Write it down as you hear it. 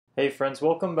Hey friends,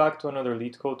 welcome back to another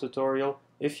Leetcode tutorial.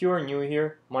 If you are new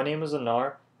here, my name is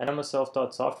Anar and I'm a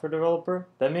self-taught software developer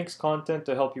that makes content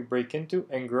to help you break into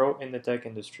and grow in the tech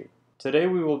industry. Today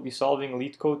we will be solving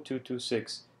Leetcode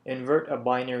 226, Invert a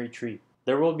binary tree.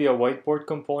 There will be a whiteboard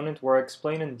component where I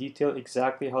explain in detail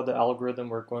exactly how the algorithm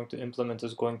we're going to implement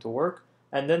is going to work,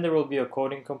 and then there will be a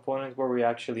coding component where we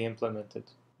actually implement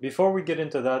it. Before we get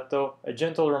into that though, a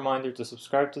gentle reminder to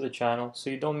subscribe to the channel so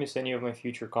you don't miss any of my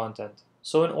future content.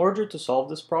 So in order to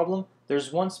solve this problem,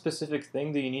 there's one specific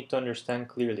thing that you need to understand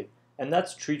clearly, and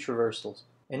that's tree traversals.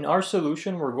 In our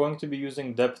solution, we're going to be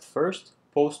using depth first,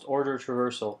 post order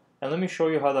traversal, and let me show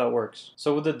you how that works.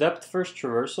 So with the depth first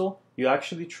traversal, you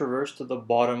actually traverse to the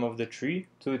bottom of the tree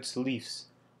to its leaves.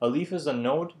 A leaf is a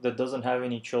node that doesn't have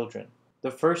any children. The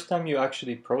first time you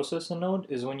actually process a node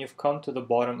is when you've come to the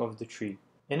bottom of the tree.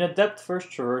 In a depth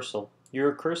first traversal, you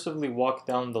recursively walk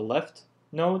down the left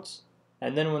nodes,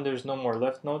 and then when there's no more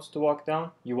left nodes to walk down,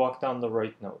 you walk down the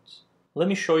right nodes. Let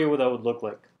me show you what that would look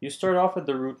like. You start off at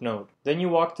the root node, then you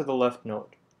walk to the left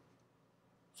node.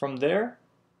 From there,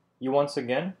 you once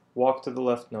again walk to the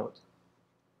left node.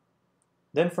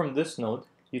 Then from this node,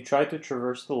 you try to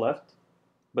traverse the left,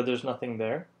 but there's nothing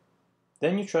there.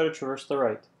 Then you try to traverse the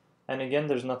right, and again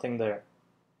there's nothing there.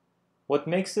 What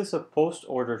makes this a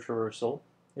post-order traversal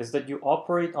is that you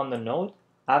operate on the node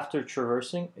after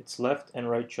traversing its left and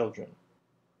right children.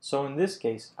 So in this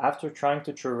case, after trying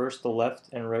to traverse the left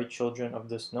and right children of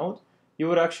this node, you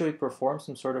would actually perform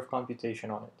some sort of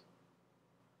computation on it.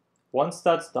 Once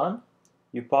that's done,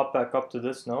 you pop back up to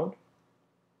this node,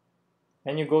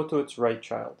 and you go to its right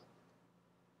child.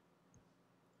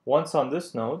 Once on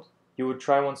this node, you would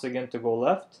try once again to go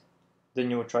left, then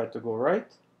you would try to go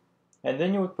right, and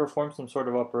then you would perform some sort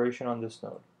of operation on this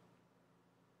node.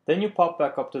 Then you pop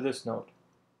back up to this node.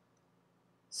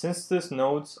 Since this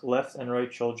node's left and right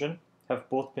children have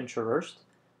both been traversed,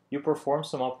 you perform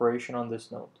some operation on this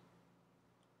node.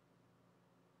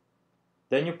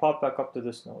 Then you pop back up to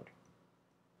this node.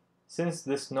 Since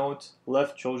this node's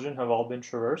left children have all been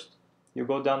traversed, you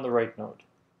go down the right node.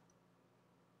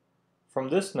 From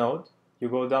this node, you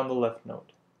go down the left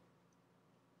node.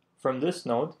 From this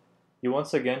node, you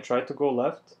once again try to go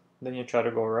left, then you try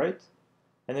to go right,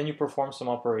 and then you perform some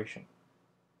operation.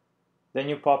 Then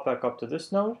you pop back up to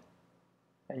this node,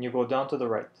 and you go down to the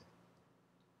right.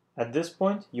 At this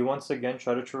point, you once again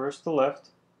try to traverse the left,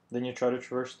 then you try to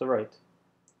traverse the right.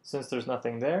 Since there's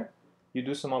nothing there, you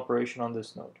do some operation on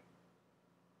this node.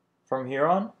 From here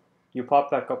on, you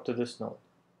pop back up to this node,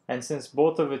 and since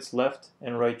both of its left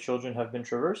and right children have been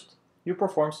traversed, you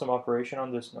perform some operation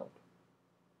on this node.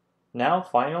 Now,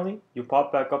 finally, you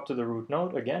pop back up to the root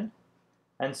node again,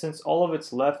 and since all of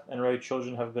its left and right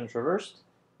children have been traversed,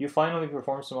 you finally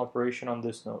perform some operation on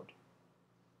this node.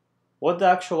 What the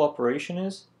actual operation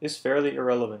is fairly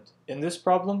irrelevant. In this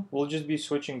problem, we'll just be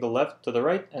switching the left to the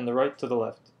right and the right to the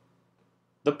left.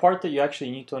 The part that you actually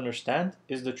need to understand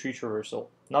is the tree traversal,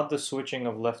 not the switching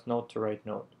of left node to right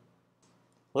node.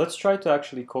 Let's try to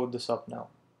actually code this up now.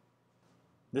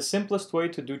 The simplest way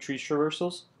to do tree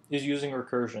traversals is using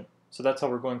recursion, so that's how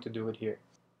we're going to do it here.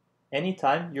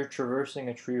 Anytime you're traversing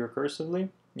a tree recursively,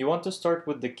 you want to start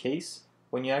with the case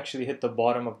when you actually hit the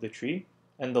bottom of the tree,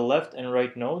 and the left and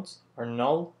right nodes are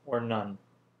null or none.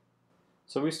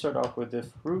 So we start off with if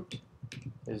root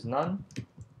is none,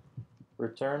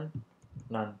 return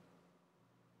none.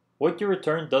 What you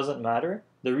return doesn't matter.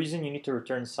 The reason you need to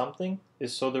return something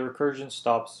is so the recursion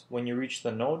stops when you reach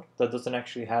the node that doesn't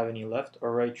actually have any left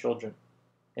or right children,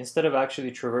 instead of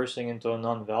actually traversing into a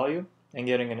non-value and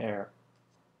getting an error.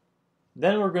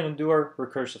 Then we're going to do our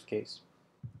recursive case.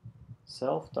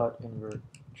 Self.invert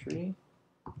tree,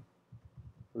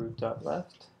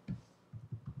 root.left,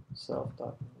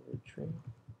 self.invert tree,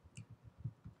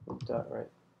 root.right.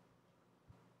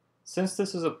 Since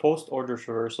this is a post-order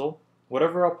traversal,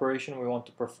 whatever operation we want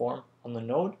to perform on the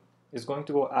node is going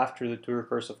to go after the two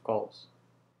recursive calls.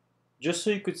 Just so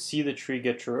you could see the tree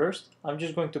get traversed, I'm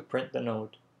just going to print the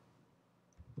node.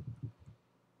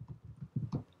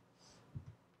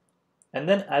 And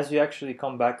then as you actually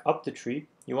come back up the tree,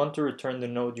 you want to return the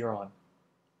node you're on.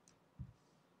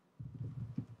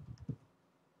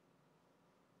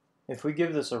 If we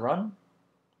give this a run,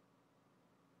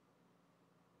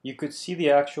 you could see the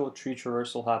actual tree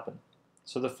traversal happen.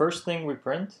 So the first thing we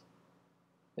print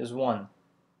is 1,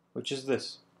 which is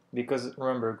this, because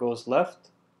remember it goes left,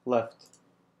 left,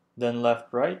 then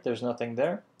left, right, there's nothing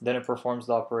there, then it performs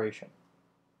the operation.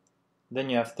 Then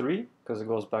you have 3, because it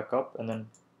goes back up, and then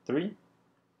 3,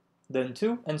 then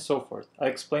 2, and so forth. I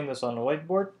explained this on the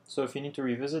whiteboard, so if you need to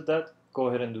revisit that, go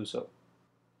ahead and do so.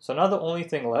 So now the only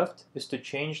thing left is to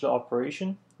change the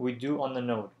operation we do on the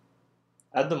node.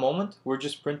 At the moment, we're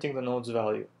just printing the node's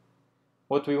value.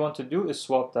 What we want to do is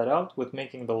swap that out with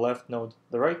making the left node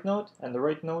the right node and the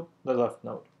right node the left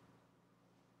node.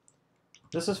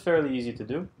 This is fairly easy to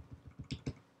do.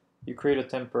 You create a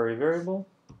temporary variable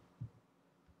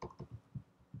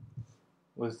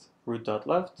with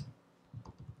root.left,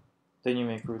 then you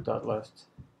make root.left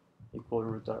equal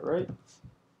root.right,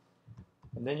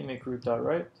 and then you make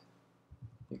root.right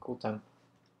equal temp.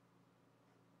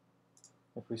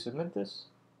 If we submit this,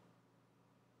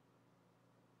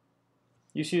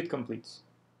 you see it completes.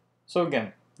 So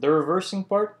again, the reversing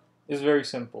part is very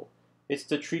simple. It's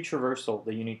the tree traversal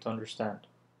that you need to understand.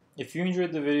 If you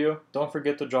enjoyed the video, don't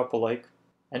forget to drop a like,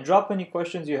 and drop any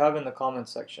questions you have in the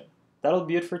comments section. That'll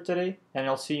be it for today, and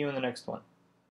I'll see you in the next one.